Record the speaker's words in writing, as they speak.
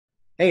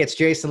Hey, it's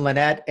Jason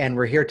Linett, and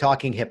we're here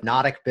talking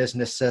hypnotic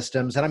business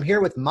systems. And I'm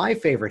here with my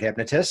favorite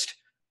hypnotist.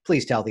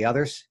 Please tell the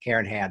others,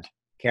 Karen Hand.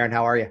 Karen,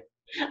 how are you?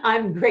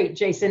 I'm great,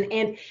 Jason.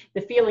 And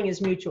the feeling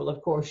is mutual,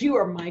 of course. You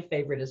are my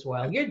favorite as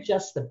well. You're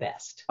just the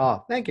best.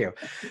 Oh, thank you.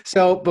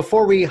 So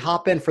before we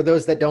hop in, for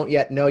those that don't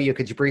yet know you,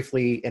 could you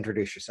briefly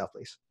introduce yourself,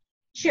 please?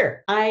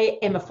 Sure. I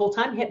am a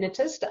full-time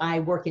hypnotist. I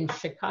work in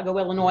Chicago,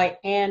 Illinois,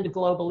 and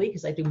globally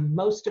because I do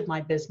most of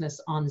my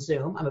business on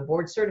Zoom. I'm a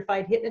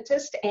board-certified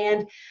hypnotist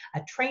and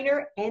a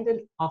trainer and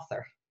an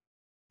author.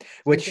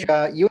 Which you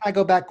and I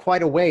go back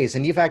quite a ways,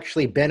 and you've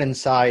actually been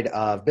inside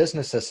of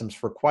business systems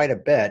for quite a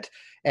bit.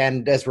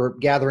 And as we're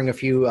gathering a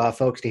few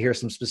folks to hear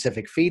some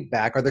specific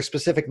feedback, are there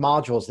specific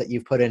modules that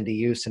you've put into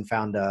use and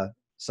found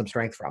some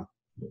strength from?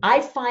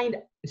 I find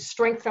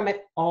strength from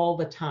it all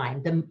the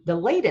time. The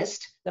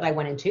latest that I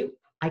went into,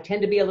 I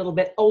tend to be a little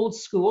bit old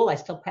school. I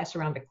still pass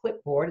around a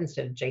clipboard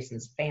instead of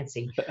Jason's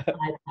fancy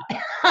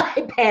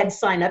iPad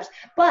signups.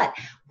 But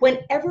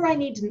whenever I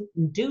need to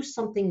do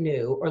something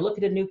new or look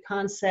at a new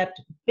concept,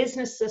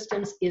 business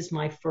systems is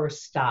my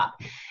first stop.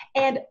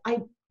 And I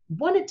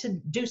wanted to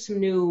do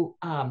some new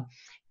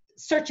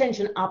search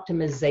engine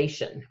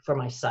optimization for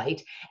my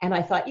site. And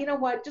I thought, you know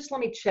what, just let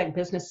me check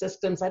business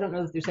systems. I don't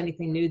know if there's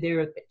anything new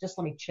there, but just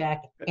let me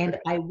check. And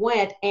I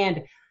went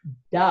and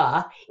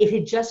it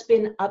had just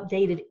been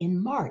updated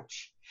in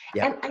March.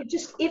 Yeah. And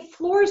it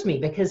floors me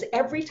because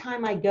every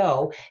time I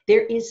go,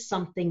 there is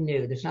something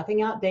new. There's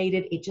nothing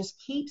outdated. It just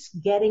keeps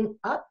getting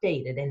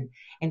updated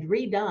and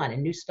redone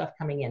and new stuff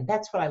coming in.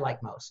 That's what I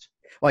like most.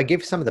 Well, I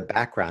gave some of the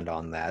background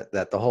on that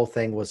the whole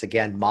thing was,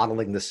 again,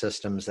 modeling the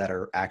systems that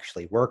are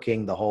actually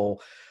working. The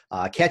whole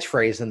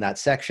catchphrase in that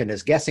section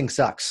is guessing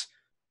sucks.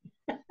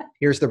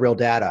 Here's the real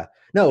data.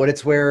 No, and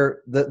it's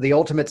where the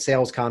ultimate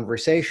sales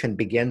conversation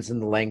begins in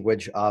the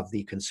language of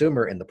the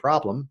consumer in the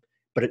problem,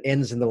 but it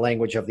ends in the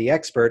language of the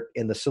expert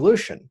in the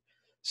solution.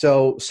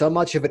 So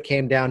much of it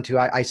came down to,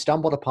 I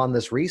stumbled upon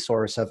this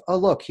resource of, oh,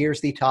 look,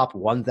 here's the top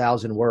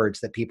 1,000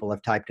 words that people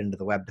have typed into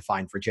the web to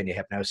find Virginia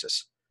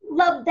hypnosis.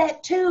 Love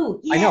that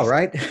too. Yes. I know,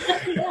 right? It's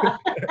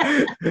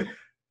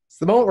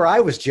the moment where I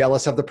was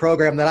jealous of the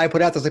program that I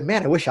put out. I was like,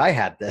 man, I wish I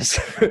had this.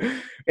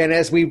 And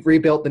as we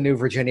rebuilt the new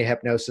Virginia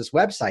Hypnosis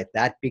website,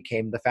 that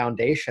became the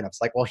foundation.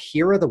 It's like, well,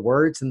 here are the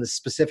words in the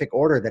specific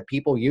order that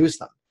people use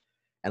them.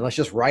 And let's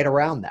just write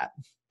around that.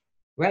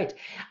 Right.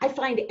 I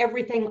find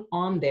everything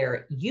on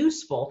there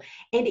useful,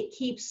 and it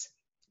keeps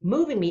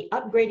moving me,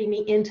 upgrading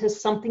me into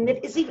something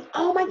that is even,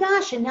 oh my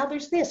gosh, and now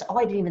there's this. Oh,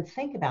 I didn't even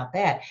think about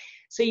that.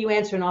 So you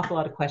answer an awful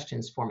lot of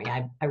questions for me.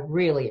 I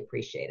really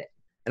appreciate it.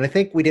 And I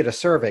think we did a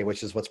survey,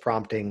 which is what's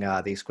prompting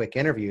these quick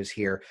interviews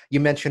here. You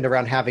mentioned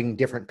around having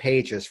different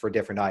pages for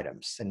different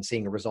items and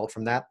seeing a result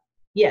from that.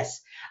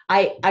 Yes,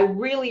 I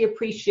really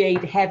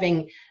appreciate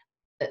having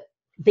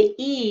the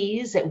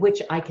ease at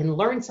which I can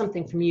learn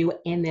something from you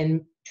and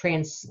then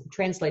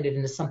translate it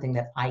into something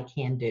that I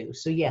can do.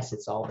 So yes,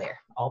 it's all there,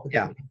 all the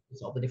different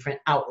pages, all the different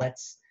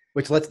outlets.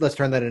 Which let's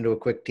turn that into a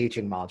quick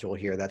teaching module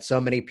here, that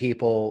so many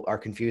people are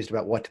confused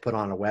about what to put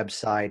on a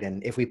website.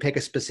 And if we pick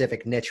a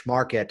specific niche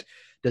market,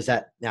 does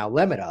that now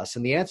limit us?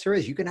 And the answer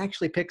is you can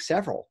actually pick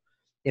several.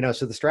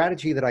 So the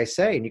strategy that I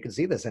say, and you can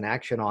see this in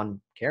action on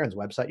Karen's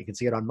website, you can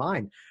see it on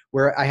mine,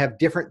 where I have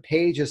different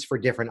pages for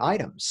different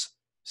items.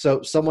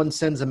 So someone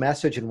sends a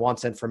message and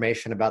wants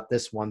information about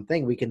this one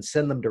thing, we can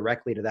send them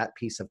directly to that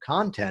piece of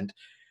content,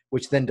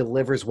 which then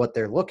delivers what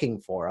they're looking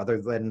for,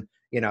 other than,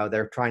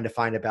 they're trying to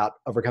find about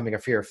overcoming a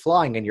fear of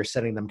flying and you're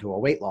sending them to a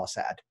weight loss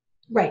ad.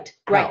 Right.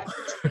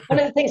 One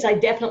of the things I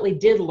definitely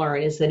did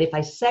learn is that if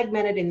I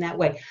segment it in that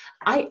way,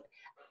 I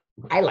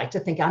like to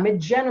think I'm a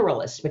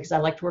generalist because I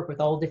like to work with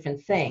all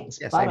different things.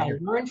 Yes, but I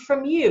learned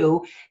from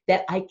you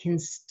that I can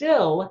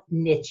still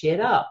niche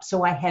it up.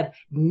 So I have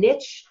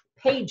niche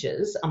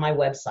pages on my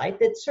website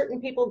that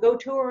certain people go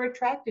to or are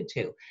attracted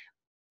to.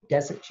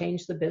 Doesn't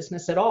change the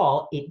business at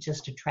all. It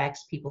just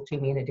attracts people to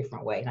me in a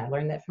different way. And I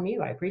learned that from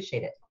you. I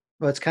appreciate it.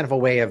 Well, it's kind of a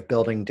way of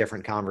building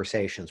different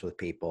conversations with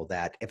people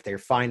that if they're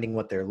finding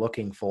what they're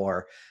looking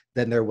for,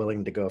 then they're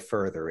willing to go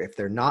further. If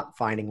they're not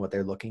finding what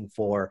they're looking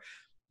for,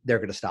 they're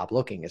going to stop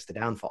looking is the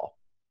downfall.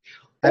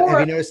 Have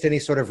you noticed any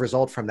sort of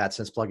result from that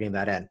since plugging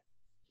that in?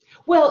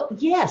 Well,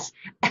 yes.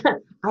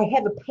 I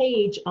have a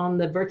page on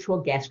the virtual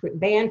gastric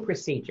band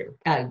procedure,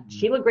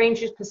 Sheila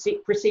Granger's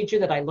procedure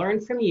that I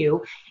learned from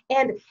you.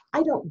 And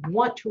I don't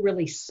want to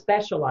really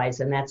specialize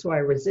in that, so I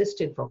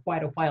resisted for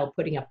quite a while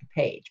putting up the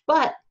page.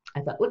 But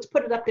I thought, let's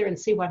put it up there and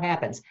see what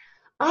happens.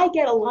 I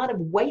get a lot of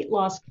weight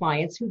loss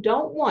clients who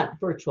don't want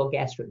virtual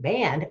gastric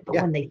band, but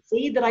when they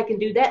see that I can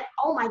do that,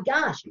 oh my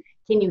gosh,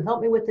 can you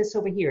help me with this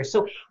over here?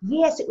 So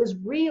yes, it was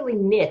really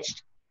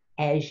niched,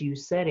 as you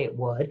said it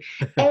would,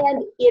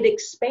 and it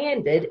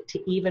expanded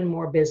to even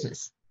more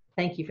business.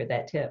 Thank you for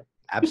that tip.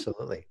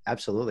 Absolutely.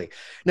 Absolutely.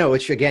 No,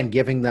 it's again,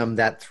 giving them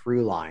that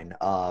through line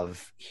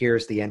of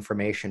here's the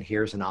information,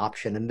 here's an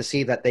option, and to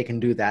see that they can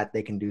do that,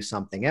 they can do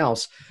something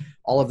else.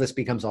 All of this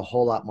becomes a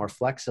whole lot more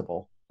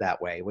flexible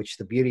that way, which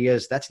the beauty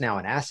is that's now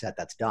an asset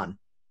that's done.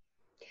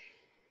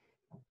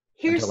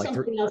 Here's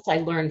something else I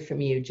learned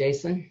from you,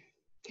 Jason.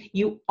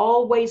 You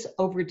always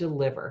over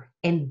deliver.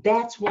 And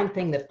that's one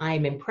thing that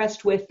I'm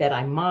impressed with, that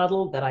I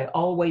model, that I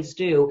always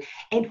do.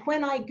 And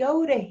when I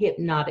go to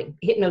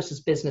Hypnosis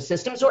Business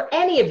Systems or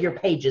any of your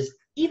pages,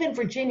 even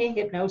Virginia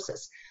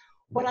Hypnosis,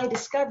 what I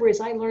discover is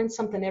I learn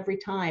something every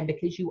time,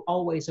 because you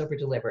always over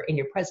deliver in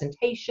your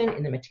presentation,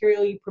 in the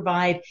material you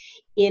provide,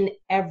 in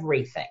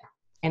everything.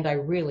 And I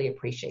really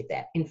appreciate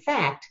that. In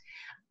fact,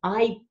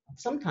 I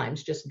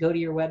sometimes just go to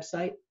your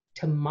website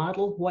to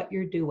model what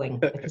you're doing,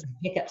 because I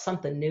pick up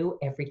something new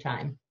every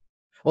time.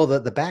 Well,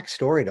 the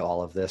backstory to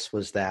all of this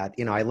was that,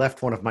 I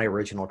left one of my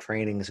original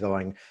trainings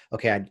going,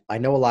 okay, I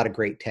know a lot of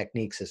great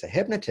techniques as a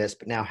hypnotist,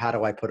 but now how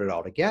do I put it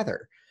all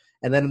together?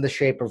 And then in the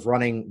shape of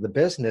running the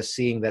business,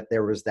 seeing that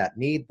there was that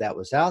need that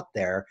was out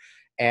there,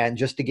 and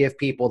just to give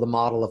people the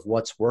model of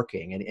what's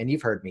working. And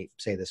you've heard me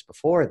say this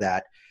before,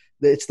 that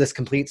it's this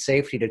complete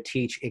safety to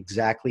teach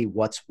exactly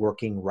what's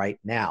working right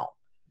now.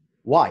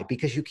 Why?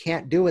 Because you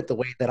can't do it the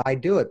way that I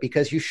do it,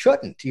 because you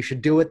shouldn't. You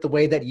should do it the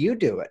way that you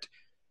do it.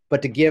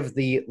 But to give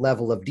the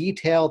level of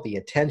detail, the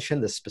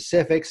attention, the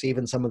specifics,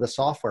 even some of the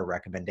software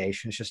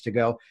recommendations, just to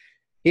go,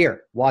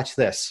 here, watch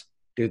this,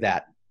 do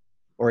that.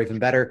 Or even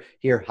better,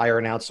 here, hire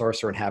an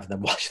outsourcer and have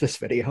them watch this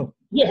video.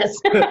 Yes,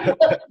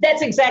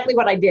 that's exactly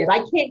what I did.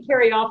 I can't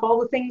carry off all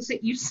the things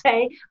that you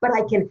say, but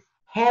I can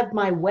have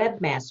my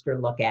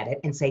webmaster look at it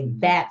and say,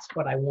 that's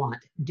what I want.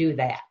 Do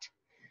that.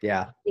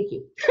 Yeah. Thank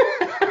you.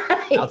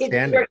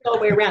 Outstanding. It works all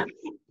the way around.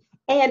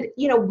 And,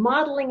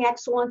 modeling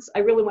excellence, I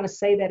really want to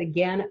say that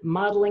again,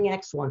 modeling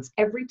excellence.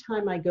 Every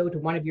time I go to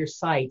one of your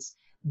sites,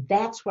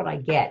 that's what I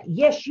get.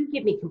 Yes, you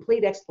give me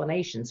complete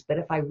explanations, but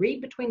if I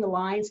read between the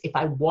lines, if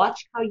I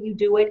watch how you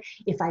do it,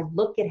 if I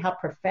look at how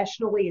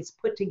professionally it's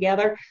put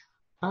together,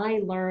 I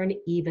learn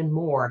even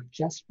more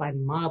just by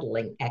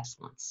modeling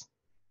excellence.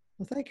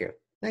 Well, thank you.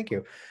 Thank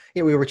you.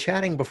 Yeah, we were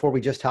chatting before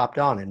we just hopped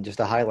on, and just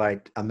to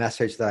highlight a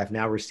message that I've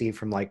now received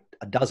from like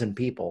a dozen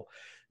people,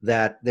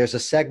 that there's a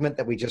segment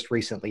that we just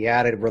recently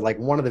added where like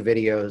one of the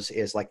videos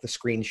is like the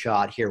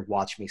screenshot, here,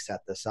 watch me set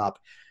this up.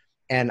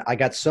 And I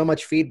got so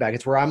much feedback.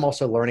 It's where I'm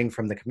also learning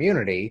from the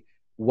community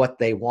what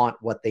they want,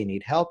 what they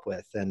need help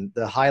with. And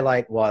the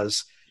highlight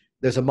was,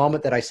 there's a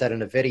moment that I said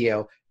in a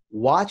video,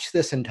 watch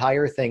this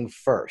entire thing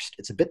first.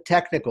 It's a bit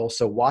technical,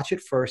 so watch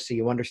it first so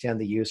you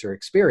understand the user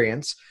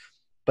experience.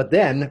 But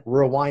then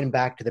rewind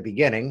back to the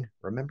beginning.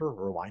 Remember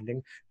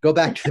rewinding? Go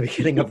back to the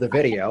beginning of the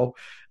video.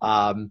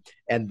 And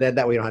then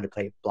that way you don't have to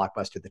pay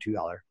Blockbuster the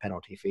 $2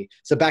 penalty fee.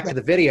 So back to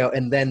the video,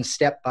 and then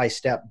step by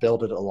step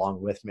build it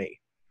along with me.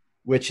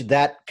 Which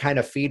that kind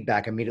of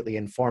feedback immediately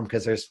informed,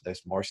 because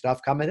there's more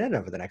stuff coming in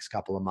over the next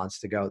couple of months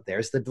to go.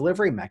 There's the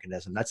delivery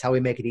mechanism. That's how we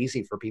make it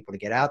easy for people to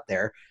get out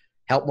there,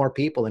 help more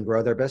people, and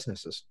grow their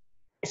businesses.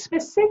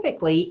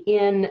 Specifically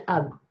in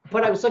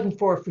what I was looking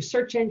for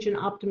search engine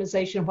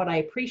optimization, what I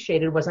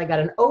appreciated was I got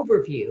an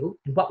overview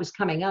of what was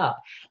coming up.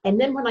 And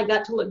then when I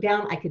got to look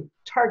down, I could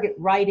target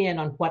right in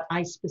on what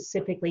I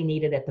specifically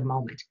needed at the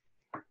moment,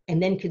 and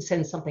then could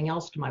send something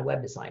else to my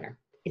web designer.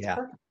 It's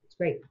perfect. It's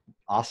great.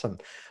 Awesome.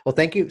 Well,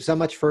 thank you so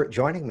much for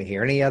joining me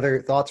here. Any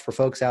other thoughts for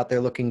folks out there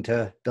looking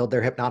to build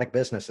their hypnotic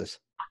businesses?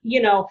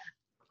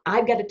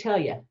 I've got to tell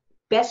you,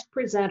 best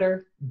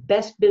presenter,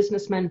 best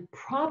businessman,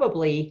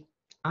 probably,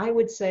 I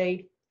would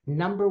say,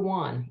 number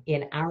one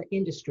in our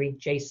industry,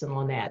 Jason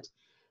Lynette.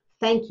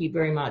 Thank you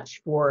very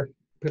much for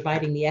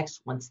providing the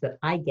excellence that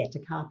I get to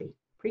copy.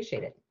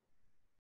 Appreciate it.